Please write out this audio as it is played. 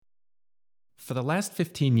For the last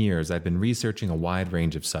 15 years, I've been researching a wide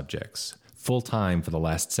range of subjects, full-time for the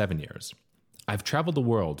last 7 years. I've traveled the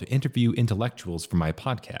world to interview intellectuals for my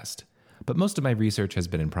podcast, but most of my research has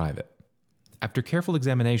been in private. After careful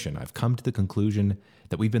examination, I've come to the conclusion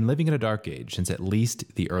that we've been living in a dark age since at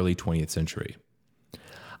least the early 20th century.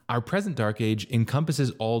 Our present dark age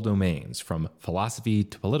encompasses all domains, from philosophy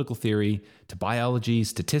to political theory to biology,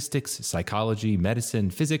 statistics, psychology, medicine,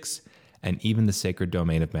 physics, and even the sacred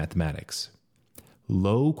domain of mathematics.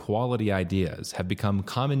 Low-quality ideas have become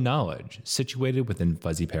common knowledge situated within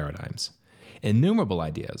fuzzy paradigms. Innumerable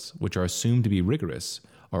ideas, which are assumed to be rigorous,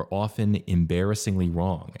 are often embarrassingly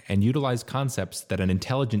wrong and utilize concepts that an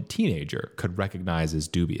intelligent teenager could recognize as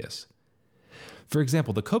dubious. For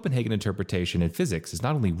example, the Copenhagen interpretation in physics is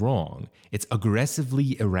not only wrong, it's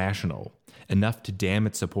aggressively irrational, enough to damn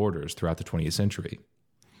its supporters throughout the 20th century.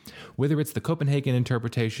 Whether it's the Copenhagen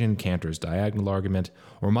interpretation, Cantor's diagonal argument,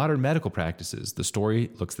 or modern medical practices, the story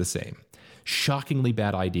looks the same. Shockingly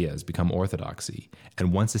bad ideas become orthodoxy,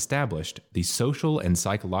 and once established, the social and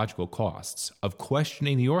psychological costs of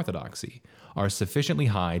questioning the orthodoxy are sufficiently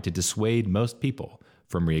high to dissuade most people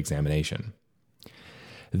from re-examination.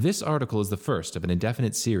 This article is the first of an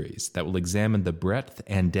indefinite series that will examine the breadth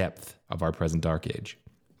and depth of our present dark age.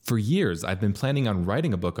 For years, I've been planning on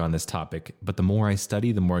writing a book on this topic, but the more I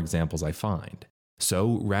study, the more examples I find.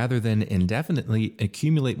 So, rather than indefinitely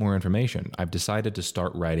accumulate more information, I've decided to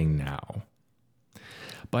start writing now.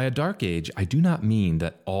 By a dark age, I do not mean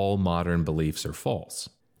that all modern beliefs are false.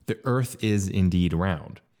 The earth is indeed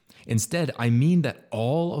round. Instead, I mean that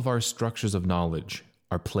all of our structures of knowledge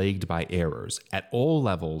are plagued by errors at all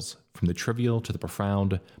levels, from the trivial to the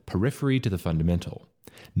profound, periphery to the fundamental.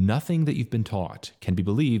 Nothing that you've been taught can be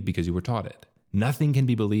believed because you were taught it. Nothing can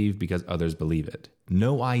be believed because others believe it.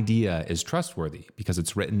 No idea is trustworthy because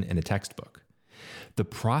it's written in a textbook. The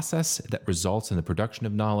process that results in the production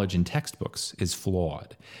of knowledge in textbooks is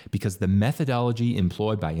flawed because the methodology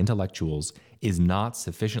employed by intellectuals is not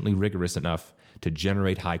sufficiently rigorous enough to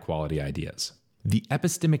generate high-quality ideas. The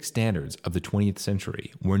epistemic standards of the 20th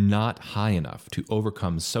century were not high enough to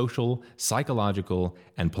overcome social, psychological,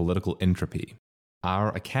 and political entropy.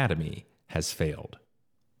 Our academy has failed.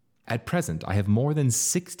 At present, I have more than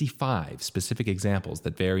 65 specific examples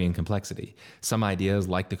that vary in complexity. Some ideas,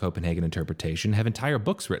 like the Copenhagen interpretation, have entire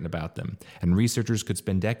books written about them, and researchers could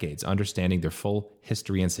spend decades understanding their full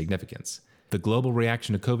history and significance. The global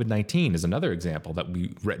reaction to COVID-19 is another example that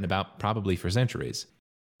we've written about probably for centuries.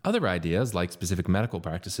 Other ideas, like specific medical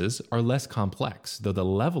practices, are less complex, though the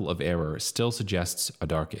level of error still suggests a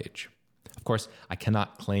dark age. Of course, I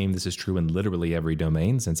cannot claim this is true in literally every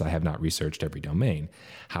domain, since I have not researched every domain.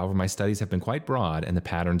 However, my studies have been quite broad, and the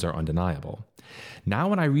patterns are undeniable. Now,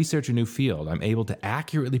 when I research a new field, I'm able to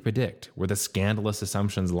accurately predict where the scandalous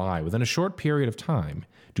assumptions lie within a short period of time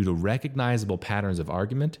due to recognizable patterns of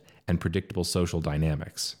argument and predictable social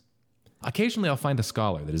dynamics. Occasionally, I'll find a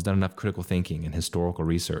scholar that has done enough critical thinking and historical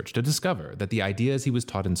research to discover that the ideas he was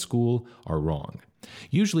taught in school are wrong.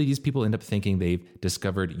 Usually, these people end up thinking they've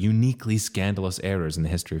discovered uniquely scandalous errors in the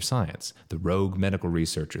history of science. The rogue medical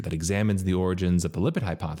researcher that examines the origins of the lipid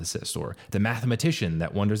hypothesis, or the mathematician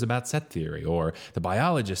that wonders about set theory, or the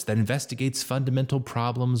biologist that investigates fundamental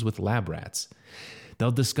problems with lab rats.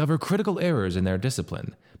 They'll discover critical errors in their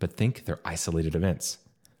discipline, but think they're isolated events.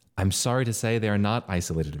 I'm sorry to say they are not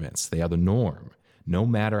isolated events. They are the norm, no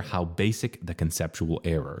matter how basic the conceptual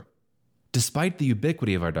error. Despite the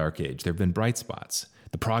ubiquity of our dark age, there have been bright spots.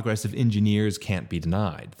 The progress of engineers can't be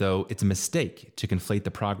denied, though it's a mistake to conflate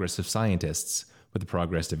the progress of scientists with the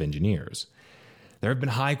progress of engineers. There have been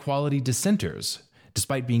high-quality dissenters.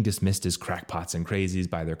 Despite being dismissed as crackpots and crazies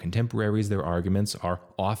by their contemporaries, their arguments are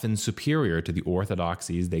often superior to the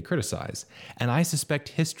orthodoxies they criticize, and I suspect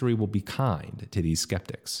history will be kind to these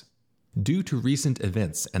skeptics. Due to recent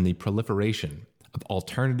events and the proliferation of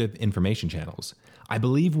alternative information channels, I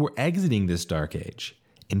believe we're exiting this dark age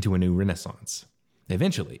into a new renaissance.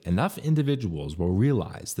 Eventually, enough individuals will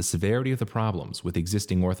realize the severity of the problems with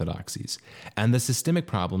existing orthodoxies and the systemic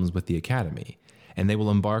problems with the academy, and they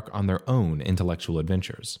will embark on their own intellectual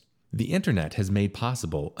adventures. The internet has made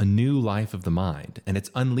possible a new life of the mind, and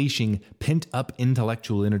it's unleashing pent-up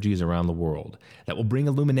intellectual energies around the world that will bring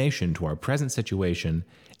illumination to our present situation,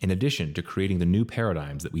 in addition to creating the new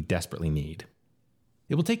paradigms that we desperately need.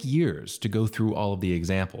 It will take years to go through all of the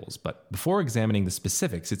examples, but before examining the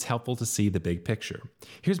specifics, it's helpful to see the big picture.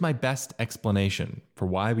 Here's my best explanation for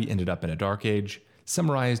why we ended up in a dark age,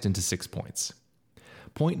 summarized into 6 points.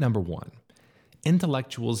 Point number 1.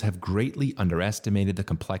 Intellectuals have greatly underestimated the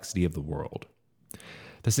complexity of the world.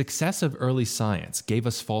 The success of early science gave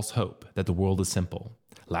us false hope that the world is simple.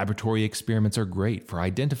 Laboratory experiments are great for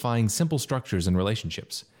identifying simple structures and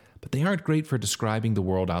relationships, but they aren't great for describing the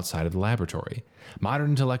world outside of the laboratory.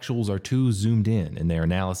 Modern intellectuals are too zoomed in their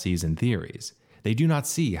analyses and theories. They do not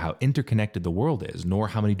see how interconnected the world is, nor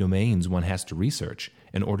how many domains one has to research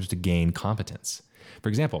in order to gain competence. For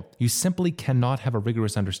example, you simply cannot have a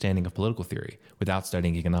rigorous understanding of political theory without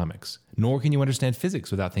studying economics, nor can you understand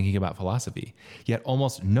physics without thinking about philosophy. Yet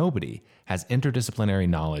almost nobody has interdisciplinary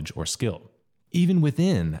knowledge or skill. Even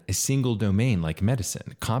within a single domain like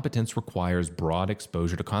medicine, competence requires broad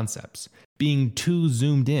exposure to concepts. Being too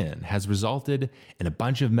zoomed in has resulted in a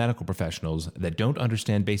bunch of medical professionals that don't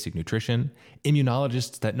understand basic nutrition,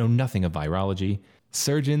 immunologists that know nothing of virology,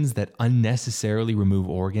 surgeons that unnecessarily remove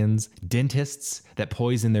organs, dentists that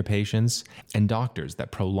poison their patients, and doctors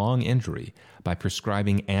that prolong injury by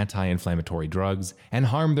prescribing anti-inflammatory drugs and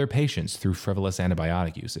harm their patients through frivolous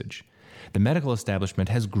antibiotic usage. The medical establishment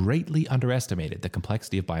has greatly underestimated the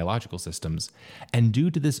complexity of biological systems, and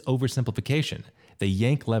due to this oversimplification, they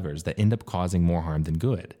yank levers that end up causing more harm than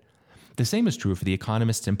good. The same is true for the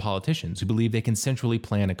economists and politicians who believe they can centrally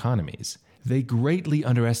plan economies. They greatly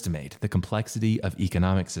underestimate the complexity of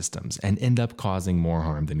economic systems and end up causing more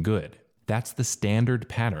harm than good. That's the standard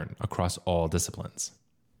pattern across all disciplines.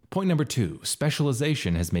 Point number 2,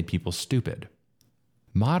 specialization has made people stupid.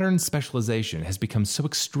 Modern specialization has become so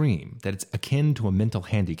extreme that it's akin to a mental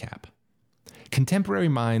handicap. Contemporary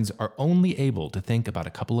minds are only able to think about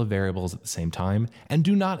a couple of variables at the same time and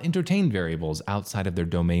do not entertain variables outside of their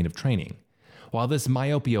domain of training. While this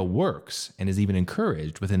myopia works and is even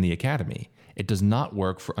encouraged within the academy, it does not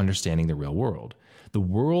work for understanding the real world. The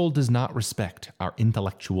world does not respect our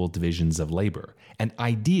intellectual divisions of labor, and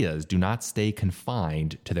ideas do not stay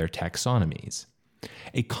confined to their taxonomies.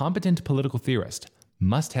 A competent political theorist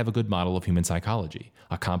must have a good model of human psychology.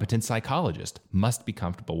 A competent psychologist must be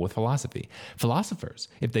comfortable with philosophy. Philosophers,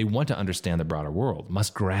 if they want to understand the broader world,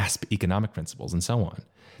 must grasp economic principles, and so on.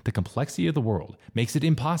 The complexity of the world makes it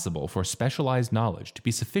impossible for specialized knowledge to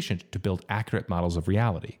be sufficient to build accurate models of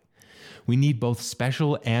reality. We need both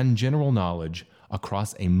special and general knowledge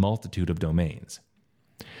across a multitude of domains.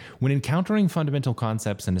 When encountering fundamental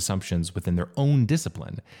concepts and assumptions within their own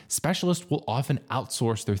discipline, specialists will often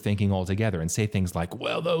outsource their thinking altogether and say things like,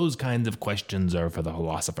 well, those kinds of questions are for the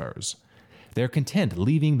philosophers. They're content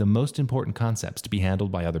leaving the most important concepts to be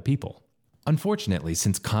handled by other people. Unfortunately,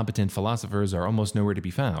 since competent philosophers are almost nowhere to be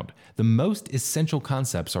found, the most essential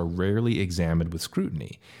concepts are rarely examined with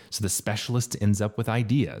scrutiny, so the specialist ends up with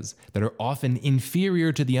ideas that are often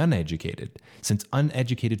inferior to the uneducated, since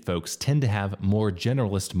uneducated folks tend to have more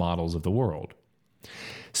generalist models of the world.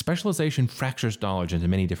 Specialization fractures knowledge into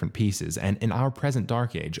many different pieces, and in our present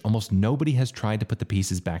dark age, almost nobody has tried to put the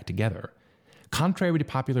pieces back together. Contrary to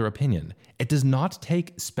popular opinion, it does not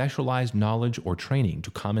take specialized knowledge or training to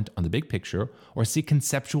comment on the big picture or see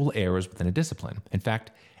conceptual errors within a discipline. In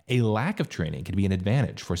fact, a lack of training can be an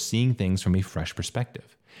advantage for seeing things from a fresh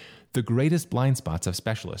perspective. The greatest blind spots of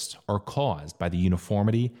specialists are caused by the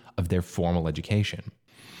uniformity of their formal education.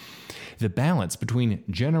 The balance between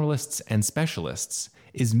generalists and specialists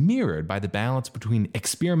is mirrored by the balance between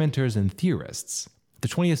experimenters and theorists. The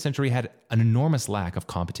 20th century had an enormous lack of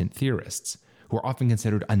competent theorists, who are often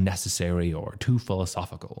considered unnecessary or too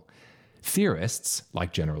philosophical. Theorists,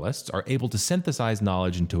 like generalists, are able to synthesize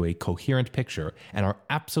knowledge into a coherent picture and are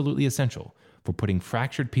absolutely essential for putting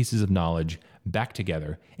fractured pieces of knowledge back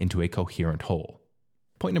together into a coherent whole.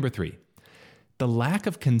 Point number 3. The lack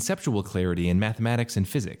of conceptual clarity in mathematics and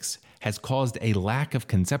physics has caused a lack of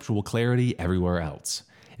conceptual clarity everywhere else.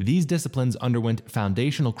 These disciplines underwent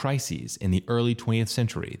foundational crises in the early 20th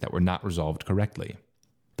century that were not resolved correctly.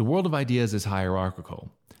 The world of ideas is hierarchical.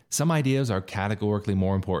 Some ideas are categorically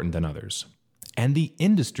more important than others. And the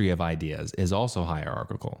industry of ideas is also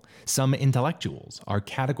hierarchical. Some intellectuals are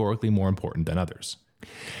categorically more important than others.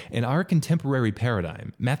 In our contemporary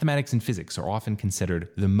paradigm, mathematics and physics are often considered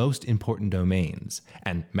the most important domains,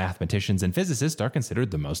 and mathematicians and physicists are considered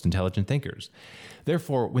the most intelligent thinkers.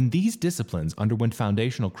 Therefore, when these disciplines underwent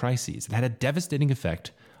foundational crises, it had a devastating effect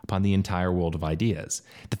upon the entire world of ideas.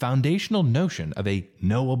 The foundational notion of a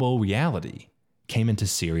knowable reality came into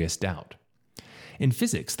serious doubt. In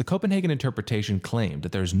physics, the Copenhagen interpretation claimed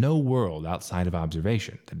that there's no world outside of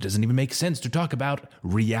observation, that it doesn't even make sense to talk about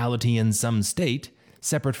reality in some state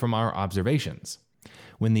separate from our observations.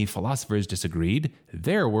 When the philosophers disagreed,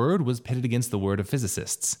 their word was pitted against the word of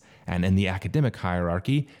physicists, and in the academic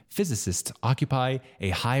hierarchy, physicists occupy a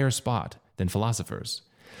higher spot than philosophers.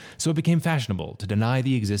 So it became fashionable to deny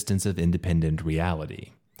the existence of independent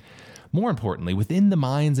reality. More importantly, within the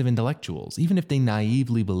minds of intellectuals, even if they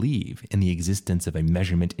naively believe in the existence of a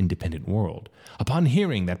measurement-independent world, upon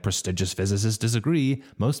hearing that prestigious physicists disagree,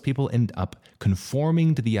 most people end up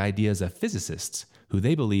conforming to the ideas of physicists who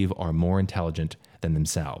they believe are more intelligent than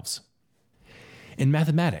themselves. In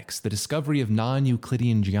mathematics, the discovery of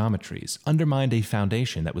non-Euclidean geometries undermined a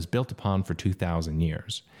foundation that was built upon for 2,000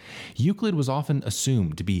 years. Euclid was often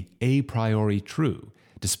assumed to be a priori true,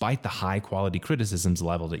 despite the high-quality criticisms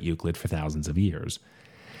leveled at Euclid for thousands of years.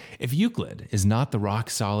 If Euclid is not the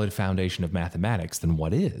rock-solid foundation of mathematics, then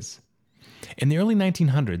what is? In the early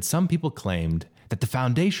 1900s, some people claimed that the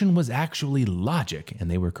foundation was actually logic,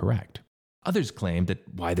 and they were correct. Others claimed that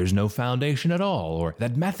why there's no foundation at all, or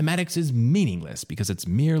that mathematics is meaningless because it's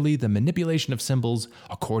merely the manipulation of symbols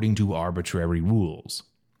according to arbitrary rules.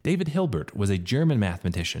 David Hilbert was a German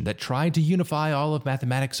mathematician that tried to unify all of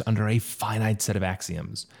mathematics under a finite set of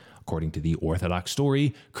axioms. According to the orthodox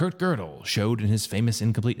story, Kurt Gödel showed in his famous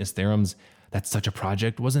incompleteness theorems that such a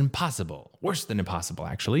project was impossible, worse than impossible,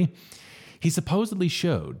 actually. He supposedly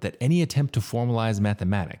showed that any attempt to formalize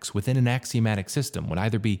mathematics within an axiomatic system would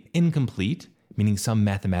either be incomplete, meaning some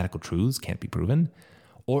mathematical truths can't be proven,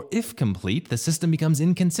 or if complete, the system becomes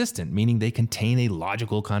inconsistent, meaning they contain a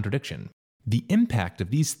logical contradiction. The impact of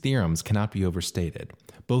these theorems cannot be overstated,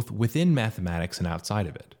 both within mathematics and outside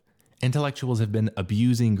of it. Intellectuals have been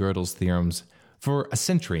abusing Gödel's theorems for a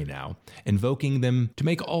century now, invoking them to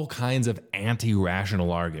make all kinds of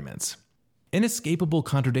anti-rational arguments. Inescapable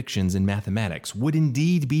contradictions in mathematics would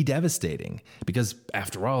indeed be devastating, because,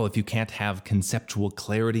 after all, if you can't have conceptual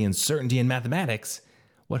clarity and certainty in mathematics,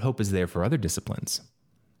 what hope is there for other disciplines?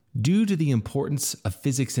 Due to the importance of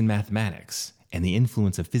physics in mathematics, and the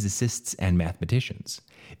influence of physicists and mathematicians,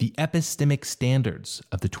 the epistemic standards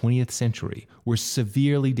of the 20th century were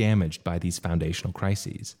severely damaged by these foundational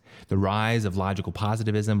crises. The rise of logical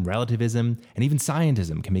positivism, relativism, and even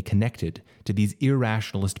scientism can be connected to these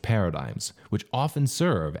irrationalist paradigms, which often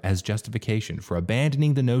serve as justification for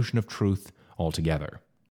abandoning the notion of truth altogether.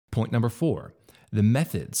 Point number 4. The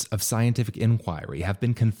methods of scientific inquiry have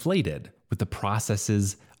been conflated with the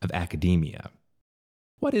processes of academia.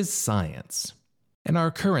 What is science? In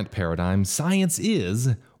our current paradigm, science is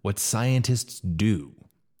what scientists do.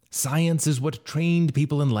 Science is what trained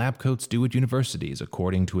people in lab coats do at universities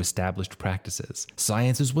according to established practices.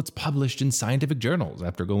 Science is what's published in scientific journals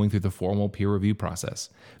after going through the formal peer review process.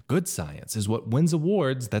 Good science is what wins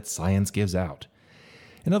awards that science gives out.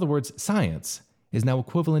 In other words, science is now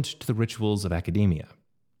equivalent to the rituals of academia.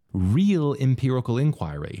 Real empirical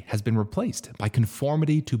inquiry has been replaced by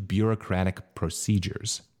conformity to bureaucratic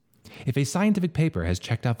procedures. If a scientific paper has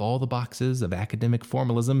checked off all the boxes of academic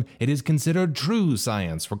formalism, it is considered true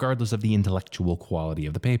science, regardless of the intellectual quality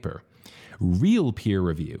of the paper. Real peer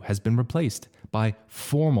review has been replaced by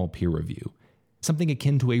formal peer review, something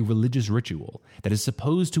akin to a religious ritual that is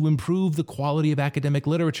supposed to improve the quality of academic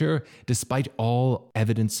literature despite all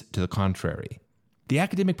evidence to the contrary. The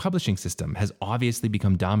academic publishing system has obviously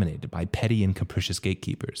become dominated by petty and capricious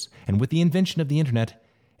gatekeepers, and with the invention of the internet,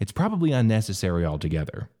 it's probably unnecessary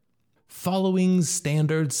altogether. Following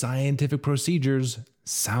standard scientific procedures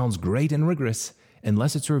sounds great and rigorous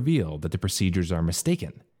unless it's revealed that the procedures are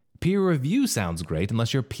mistaken. Peer review sounds great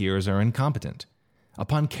unless your peers are incompetent.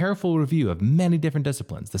 Upon careful review of many different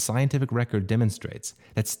disciplines, the scientific record demonstrates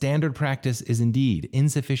that standard practice is indeed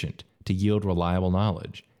insufficient to yield reliable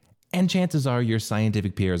knowledge, and chances are your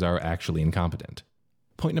scientific peers are actually incompetent.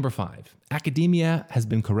 Point number 5. Academia has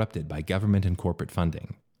been corrupted by government and corporate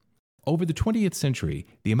funding. Over the 20th century,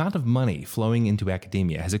 the amount of money flowing into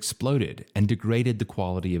academia has exploded and degraded the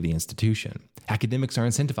quality of the institution. Academics are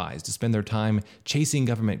incentivized to spend their time chasing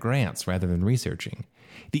government grants rather than researching.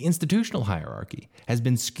 The institutional hierarchy has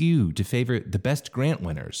been skewed to favor the best grant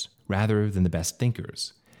winners rather than the best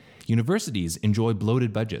thinkers. Universities enjoy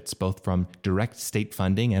bloated budgets both from direct state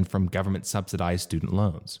funding and from government-subsidized student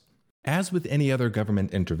loans. As with any other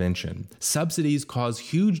government intervention, subsidies cause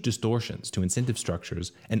huge distortions to incentive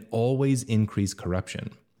structures and always increase corruption.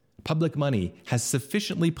 Public money has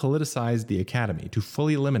sufficiently politicized the academy to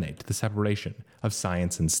fully eliminate the separation of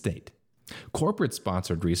science and state.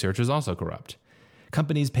 Corporate-sponsored research is also corrupt.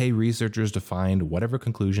 Companies pay researchers to find whatever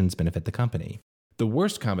conclusions benefit the company. The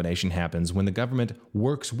worst combination happens when the government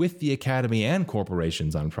works with the academy and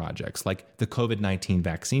corporations on projects like the COVID-19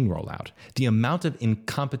 vaccine rollout. The amount of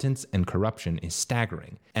incompetence and corruption is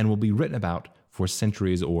staggering and will be written about for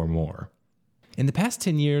centuries or more. In the past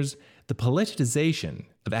 10 years, the politicization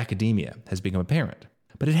of academia has become apparent.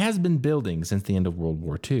 But it has been building since the end of World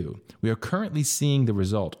War II. We are currently seeing the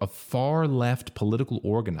result of far-left political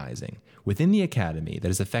organizing within the academy that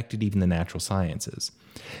has affected even the natural sciences.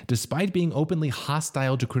 Despite being openly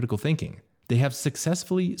hostile to critical thinking, they have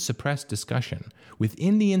successfully suppressed discussion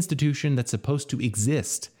within the institution that's supposed to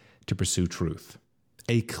exist to pursue truth.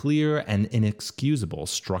 A clear and inexcusable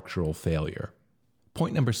structural failure.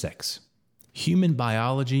 Point number 6. Human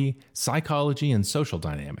biology, psychology, and social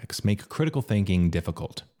dynamics make critical thinking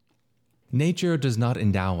difficult. Nature does not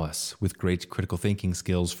endow us with great critical thinking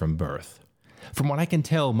skills from birth. From what I can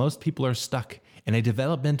tell, most people are stuck in a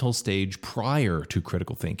developmental stage prior to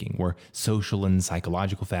critical thinking, where social and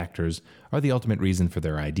psychological factors are the ultimate reason for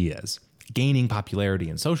their ideas. Gaining popularity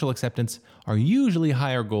and social acceptance are usually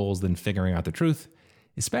higher goals than figuring out the truth,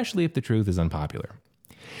 especially if the truth is unpopular.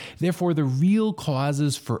 Therefore, the real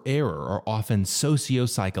causes for error are often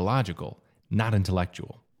socio-psychological, not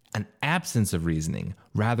intellectual. An absence of reasoning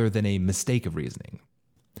rather than a mistake of reasoning.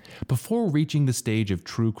 Before reaching the stage of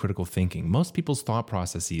true critical thinking, most people's thought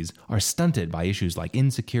processes are stunted by issues like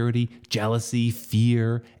insecurity, jealousy,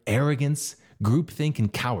 fear, arrogance, groupthink,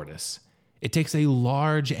 and cowardice. It takes a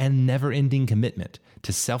large and never-ending commitment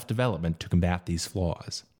to self-development to combat these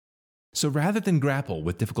flaws. So rather than grapple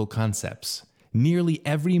with difficult concepts, nearly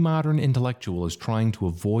every modern intellectual is trying to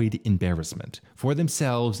avoid embarrassment for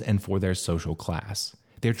themselves and for their social class.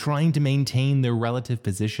 They're trying to maintain their relative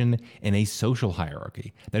position in a social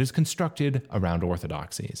hierarchy that is constructed around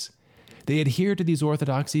orthodoxies. They adhere to these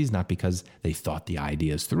orthodoxies not because they thought the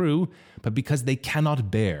ideas through, but because they cannot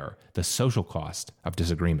bear the social cost of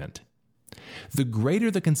disagreement. The greater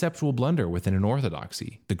the conceptual blunder within an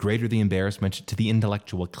orthodoxy, the greater the embarrassment to the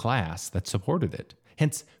intellectual class that supported it.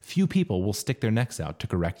 Hence, few people will stick their necks out to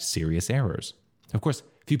correct serious errors. Of course,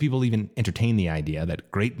 few people even entertain the idea that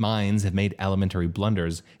great minds have made elementary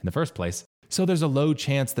blunders in the first place, so there's a low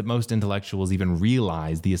chance that most intellectuals even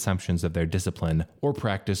realize the assumptions of their discipline or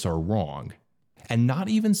practice are wrong. And not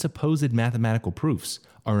even supposed mathematical proofs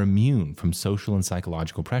are immune from social and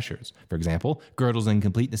psychological pressures. For example, Gödel's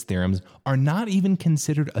incompleteness theorems are not even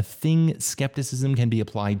considered a thing skepticism can be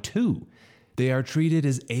applied to. They are treated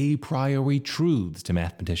as a priori truths to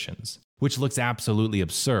mathematicians, which looks absolutely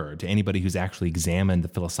absurd to anybody who's actually examined the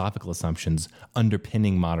philosophical assumptions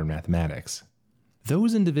underpinning modern mathematics.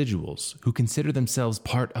 Those individuals who consider themselves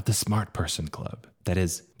part of the smart person club, that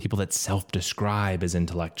is, people that self-describe as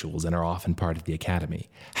intellectuals and are often part of the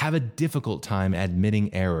academy, have a difficult time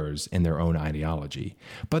admitting errors in their own ideology.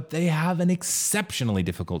 But they have an exceptionally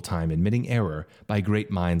difficult time admitting error by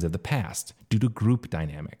great minds of the past due to group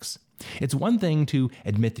dynamics. It's one thing to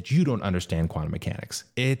admit that you don't understand quantum mechanics.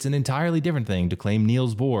 It's an entirely different thing to claim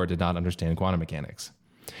Niels Bohr did not understand quantum mechanics.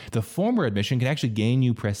 The former admission can actually gain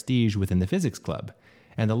you prestige within the physics club,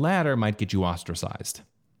 and the latter might get you ostracized.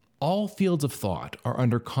 All fields of thought are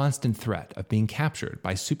under constant threat of being captured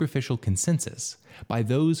by superficial consensus, by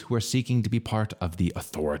those who are seeking to be part of the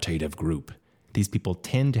authoritative group. These people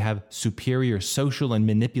tend to have superior social and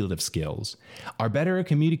manipulative skills, are better at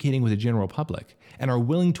communicating with the general public, and are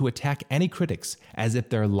willing to attack any critics as if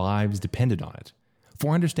their lives depended on it.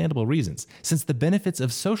 For understandable reasons, since the benefits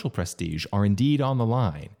of social prestige are indeed on the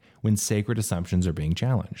line when sacred assumptions are being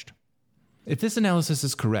challenged. If this analysis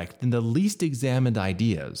is correct, then the least examined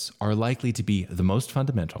ideas are likely to be the most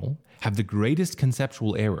fundamental, have the greatest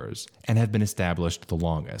conceptual errors, and have been established the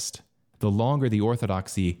longest. The longer the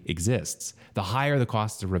orthodoxy exists, the higher the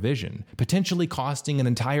costs of revision, potentially costing an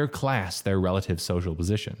entire class their relative social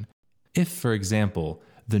position. If, for example,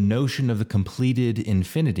 the notion of the completed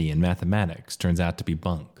infinity in mathematics turns out to be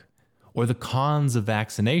bunk, or the cons of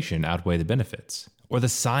vaccination outweigh the benefits, or the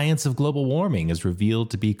science of global warming is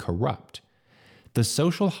revealed to be corrupt, the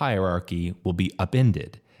social hierarchy will be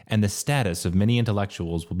upended, and the status of many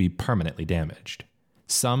intellectuals will be permanently damaged.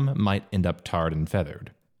 Some might end up tarred and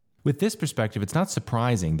feathered. With this perspective, it's not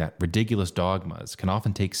surprising that ridiculous dogmas can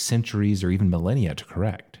often take centuries or even millennia to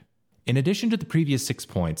correct. In addition to the previous 6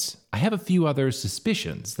 points, I have a few other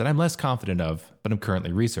suspicions that I'm less confident of, but I'm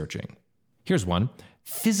currently researching. Here's one.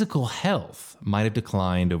 Physical health might have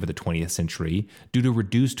declined over the 20th century due to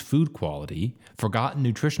reduced food quality, forgotten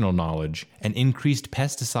nutritional knowledge, and increased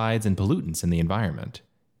pesticides and pollutants in the environment.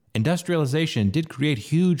 Industrialization did create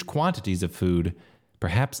huge quantities of food,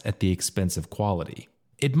 perhaps at the expense of quality.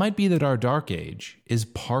 It might be that our dark age is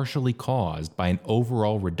partially caused by an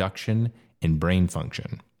overall reduction in brain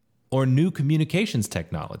function. Or new communications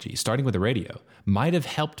technology, starting with the radio, might have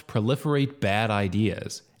helped proliferate bad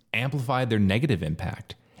ideas, amplified their negative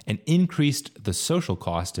impact, and increased the social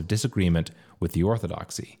cost of disagreement with the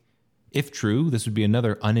orthodoxy. If true, this would be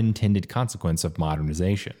another unintended consequence of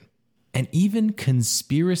modernization. And even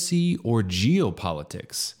conspiracy or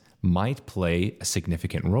geopolitics might play a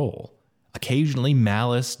significant role. Occasionally,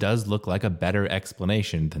 malice does look like a better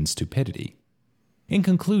explanation than stupidity. In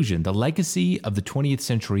conclusion, the legacy of the 20th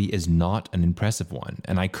century is not an impressive one,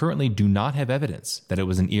 and I currently do not have evidence that it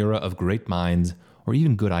was an era of great minds or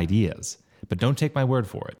even good ideas. But don't take my word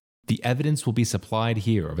for it. The evidence will be supplied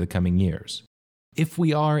here over the coming years. If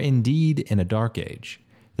we are indeed in a dark age,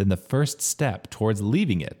 then the first step towards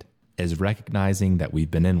leaving it is recognizing that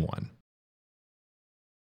we've been in one.